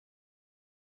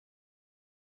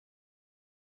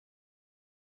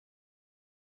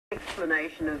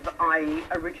explanation of, i.e.,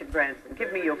 a Richard Branson?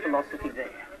 Give me your philosophy there.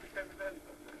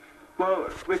 Well,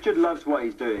 Richard loves what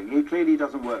he's doing. He clearly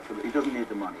doesn't work for it. He doesn't need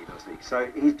the money, does he?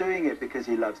 So he's doing it because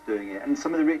he loves doing it. And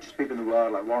some of the richest people in the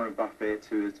world, like Warren Buffett,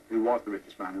 who was the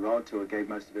richest man in the world, who gave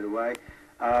most of it away,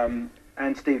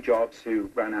 and Steve Jobs, who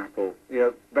ran Apple, you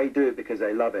know, they do it because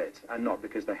they love it and not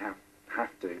because they have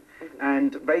to.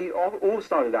 And they all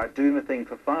started out doing the thing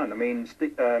for fun. I mean,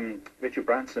 Richard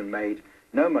Branson made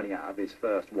no money out of his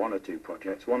first 1 or 2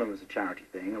 projects. One of them was a charity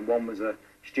thing, and one was a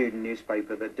student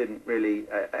newspaper that didn't really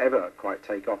ever quite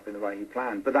take off in the way he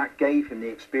planned. But that gave him the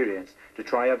experience to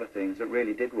try other things that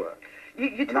really did work.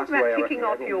 You talk about kicking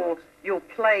off your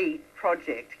play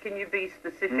project. Can you be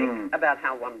specific about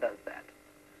how one does that?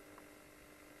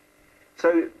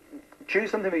 So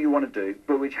choose something that you want to do,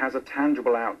 but which has a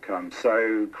tangible outcome.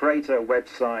 So create a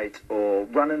website or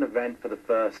run an event for the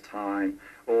first time,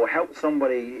 or help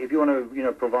somebody. If you want to, you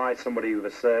know, provide somebody with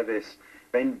a service,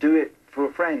 then do it for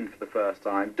a friend for the first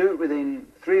time. Do it within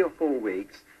 3 or 4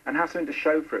 weeks and have something to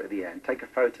show for it at the end. Take a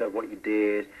photo of what you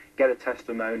did, get a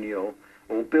testimonial,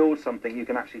 or build something you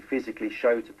can actually physically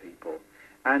show to people.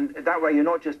 And that way you're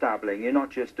not just dabbling, you're not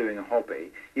just doing a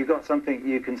hobby. You've got something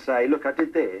you can say, look, I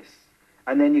did this,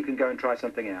 and then you can go and try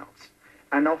something else.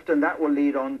 And often that will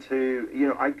lead on to, you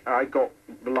know, I got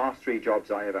the last 3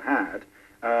 jobs I ever had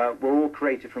were all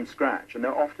created from scratch. And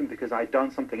they're often because I'd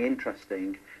done something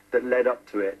interesting that led up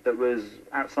to it that was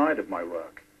outside of my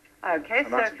work. Okay,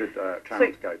 and that's a good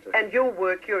channel to go to. And your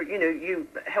work, you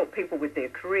help people with their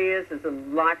careers as a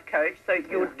life coach, so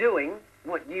you're doing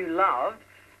what you love.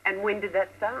 And when did that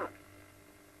start?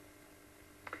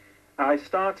 I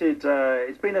started,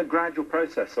 it's been a gradual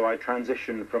process, so I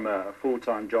transitioned from a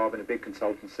full-time job in a big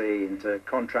consultancy into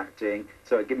contracting,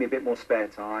 so it gave me a bit more spare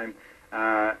time,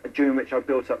 during which I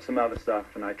built up some other stuff,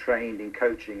 and I trained in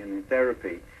coaching and in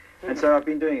therapy. And so I've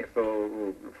been doing it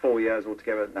for 4 years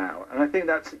altogether now. And I think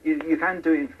that's, you can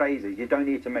do it in phases. You don't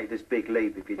need to make this big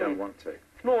leap if you don't want to.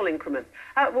 Small increments.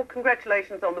 Well,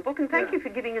 congratulations on the book, and thank you for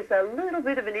giving us a little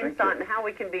bit of an insight on how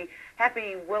we can be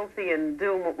happy, wealthy, and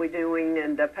doing what we're doing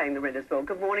and paying the rent as well.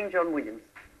 Good morning, John Williams.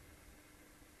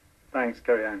 Thanks,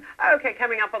 Carrie Ann. Okay,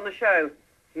 coming up on the show,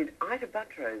 did Ita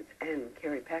Buttrose and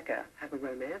Kerry Packer have a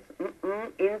romance?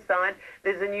 Inside,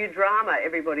 there's a new drama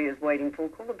everybody is waiting for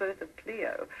called The Birth of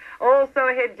Cleo. Also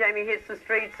ahead, Jamie hits the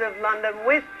streets of London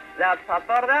with the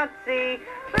paparazzi.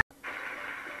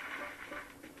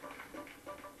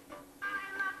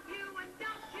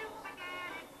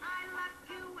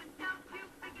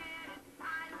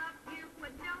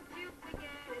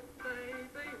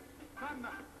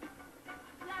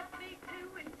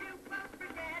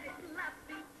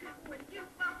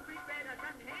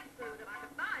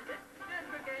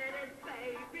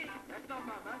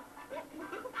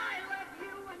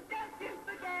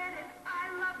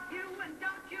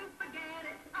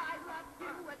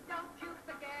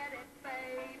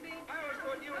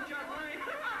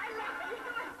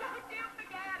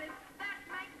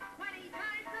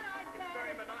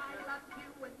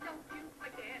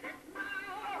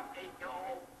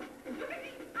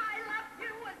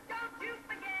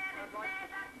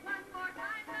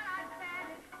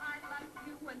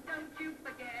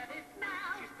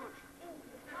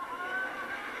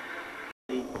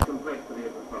 Complexity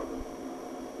of the problem.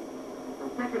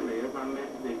 And secondly, if I'm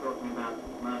meant to be talking about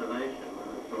motivation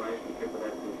and its relationship with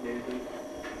absenteeism,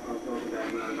 I'm talking about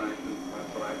motivation and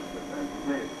its relationship with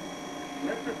absenteeism.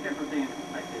 Let's just get the thing in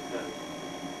perspective first.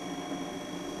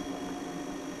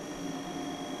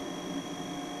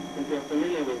 If you're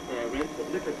familiar with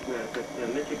Ricketts' work at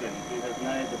Michigan, he has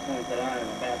made the point that I am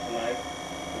about to make.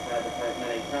 He's had the point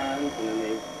many times, and in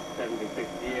the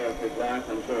 76th year of his life,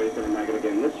 I'm sure he's going to make it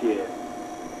again this year.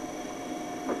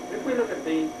 If we look at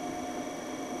the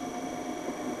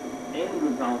end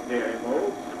result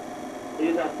variables,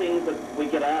 these are things that we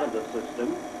get out of the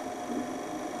system.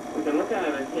 We can look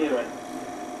over here at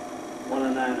what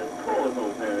are known as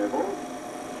causal variables.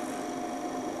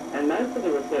 And most of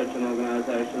the research and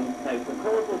organisation takes the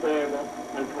causal variable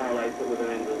and correlates it with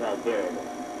an end result variable.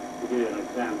 To give you an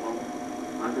example,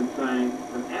 I can say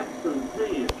an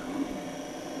absentee